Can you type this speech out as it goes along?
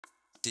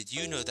Did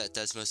you know that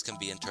Desmos can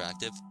be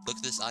interactive? Look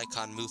at this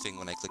icon moving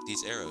when I click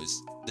these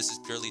arrows. This is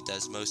purely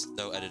Desmos,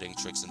 no editing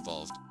tricks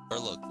involved. Or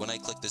look, when I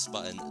click this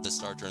button, the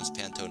star turns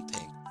Pantone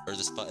pink, or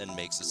this button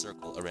makes a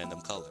circle a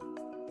random color.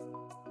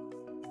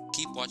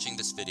 Keep watching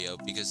this video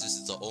because this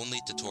is the only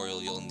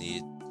tutorial you'll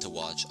need to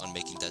watch on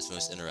making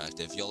Desmos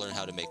interactive. You'll learn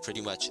how to make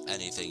pretty much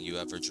anything you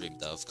ever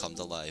dreamed of come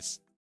to life.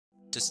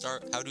 To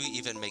start, how do we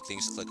even make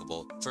things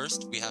clickable?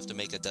 First, we have to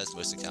make a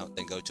Desmos account,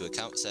 then go to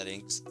Account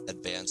Settings,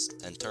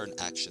 Advanced, and turn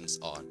Actions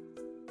on.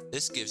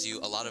 This gives you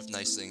a lot of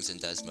nice things in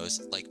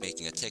Desmos, like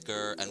making a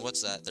ticker, and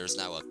what's that? There's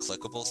now a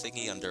clickable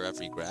thingy under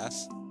every graph.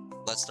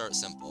 Let's start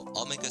simple.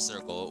 I'll make a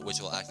circle, which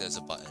will act as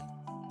a button.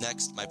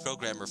 Next, my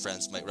programmer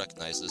friends might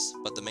recognize this,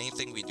 but the main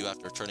thing we do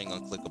after turning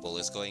on clickable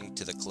is going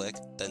to the click,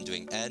 then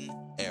doing N,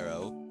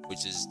 arrow,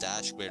 which is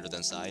dash greater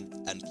than sign,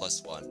 and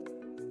 +1.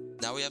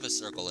 Now we have a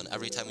circle, and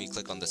every time we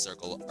click on the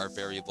circle, our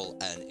variable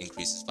n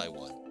increases by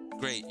 1.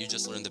 Great, you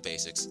just learned the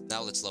basics.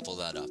 Now let's level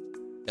that up.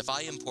 If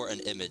I import an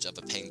image of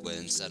a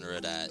penguin, center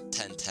it at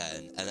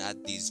 1010, and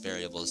add these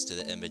variables to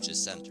the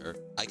image's center,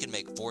 I can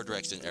make 4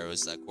 direction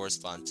arrows that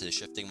correspond to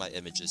shifting my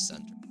image's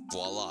center.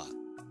 Voila!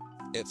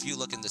 If you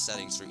look in the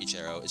settings for each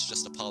arrow, it's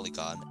just a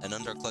polygon, and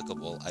under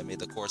clickable, I made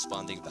the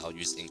corresponding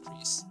values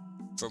increase.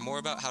 For more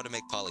about how to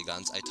make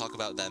polygons, I talk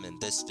about them in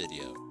this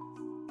video.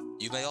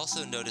 You may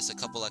also notice a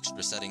couple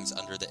extra settings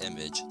under the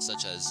image,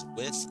 such as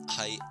width,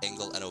 height,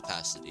 angle, and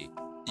opacity.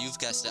 You've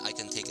guessed it, I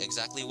can take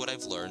exactly what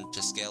I've learned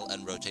to scale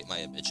and rotate my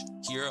image.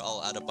 Here,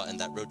 I'll add a button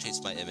that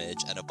rotates my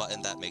image and a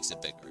button that makes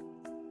it bigger.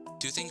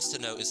 2 things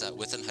to note is that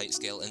width and height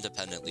scale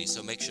independently,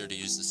 so make sure to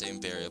use the same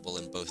variable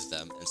in both of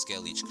them and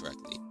scale each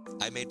correctly.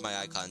 I made my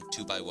icon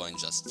 2x1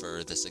 just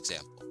for this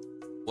example.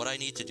 What I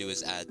need to do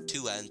is add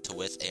 2n to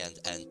width and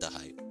n to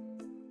height.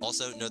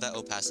 Also, know that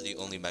opacity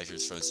only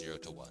measures from 0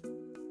 to 1.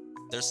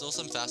 There's still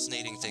some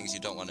fascinating things you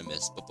don't want to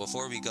miss, but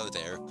before we go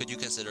there, could you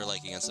consider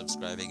liking and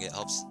subscribing? It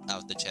helps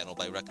out the channel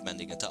by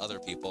recommending it to other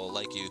people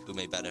like you who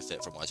may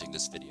benefit from watching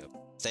this video.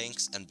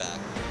 Thanks, and back.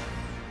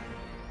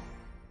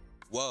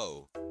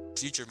 Whoa!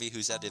 Future me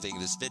who's editing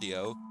this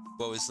video,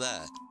 what was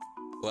that?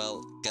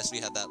 Well, guess we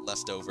had that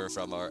left over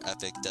from our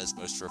epic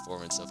Desmos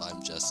performance of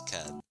I'm Just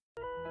Ken.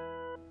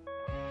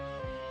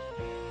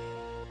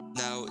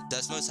 Now,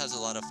 Desmos has a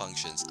lot of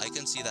functions. I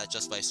can see that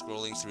just by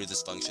scrolling through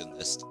this function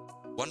list.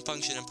 One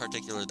function in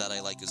particular that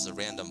I like is the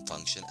random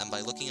function, and by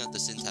looking at the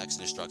syntax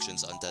and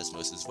instructions on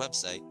Desmos'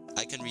 website,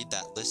 I can read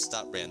that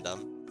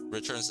list.random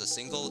returns a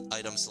single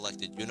item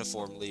selected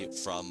uniformly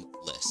from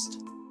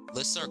list.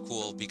 Lists are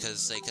cool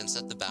because they can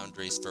set the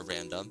boundaries for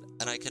random,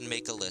 and I can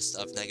make a list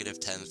of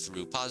 -10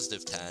 through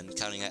 +10,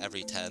 counting at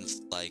every 10th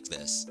like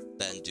this,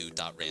 then do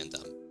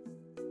 .random.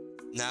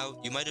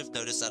 Now, you might have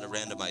noticed that a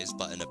randomize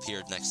button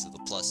appeared next to the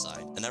plus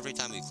sign, and every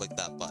time we click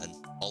that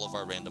button, all of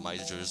our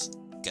randomizers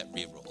get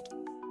re-rolled.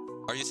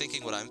 Are you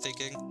thinking what I'm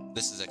thinking?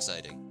 This is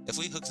exciting. If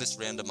we hook this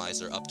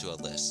randomizer up to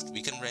a list,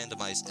 we can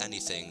randomize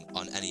anything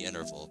on any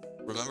interval.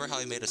 Remember how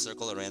I made a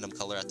circle a random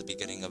color at the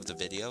beginning of the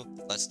video?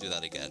 Let's do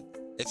that again.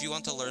 If you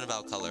want to learn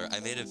about color, I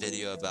made a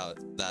video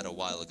about that a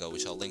while ago,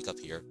 which I'll link up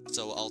here,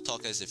 so I'll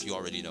talk as if you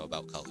already know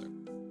about color.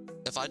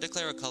 If I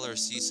declare a color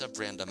C sub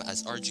random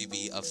as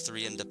RGB of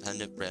 3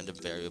 independent random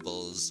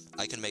variables,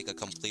 I can make a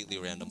completely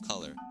random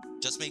color.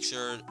 Just make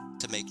sure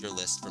to make your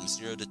list from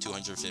 0 to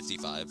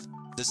 255.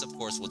 This of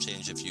course will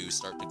change if you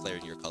start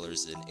declaring your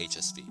colors in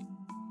HSV.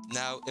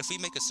 Now, if we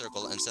make a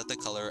circle and set the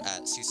color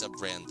at C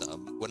sub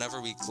random, whenever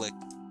we click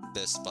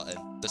this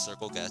button, the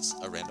circle gets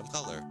a random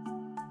color.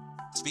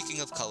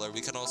 Speaking of color,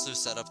 we can also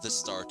set up this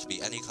star to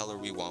be any color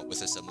we want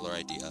with a similar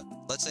idea.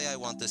 Let's say I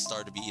want this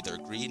star to be either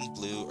green,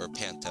 blue, or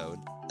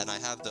Pantone, and I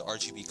have the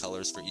RGB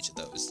colors for each of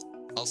those.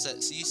 I'll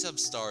set C sub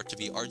star to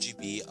be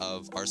RGB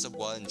of R sub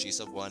 1, G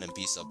sub 1, and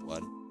B sub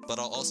 1. But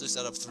I'll also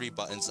set up 3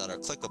 buttons that are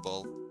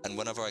clickable, and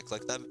whenever I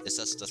click them, it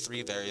sets the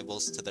 3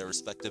 variables to their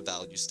respective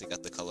values to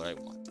get the color I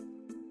want.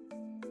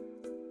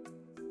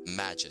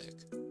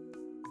 Magic.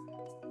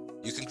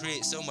 You can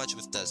create so much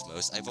with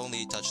Desmos. I've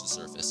only touched the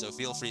surface, so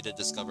feel free to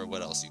discover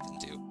what else you can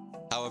do.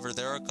 However,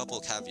 there are a couple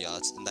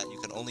caveats in that you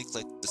can only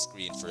click the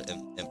screen for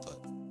input.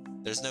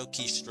 There's no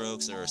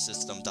keystrokes or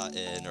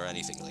system.in or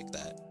anything like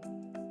that.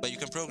 But you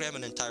can program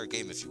an entire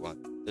game if you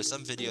want. There's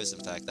some videos,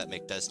 in fact, that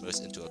make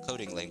Desmos into a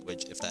coding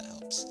language if that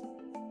helps.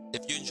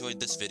 If you enjoyed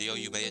this video,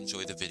 you may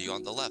enjoy the video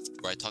on the left,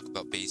 where I talk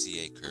about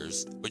Bezier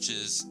curves, which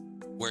is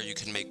where you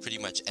can make pretty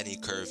much any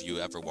curve you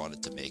ever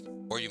wanted to make.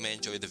 Or you may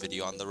enjoy the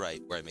video on the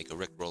right, where I make a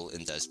rickroll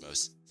in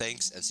Desmos.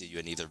 Thanks, and see you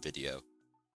in either video.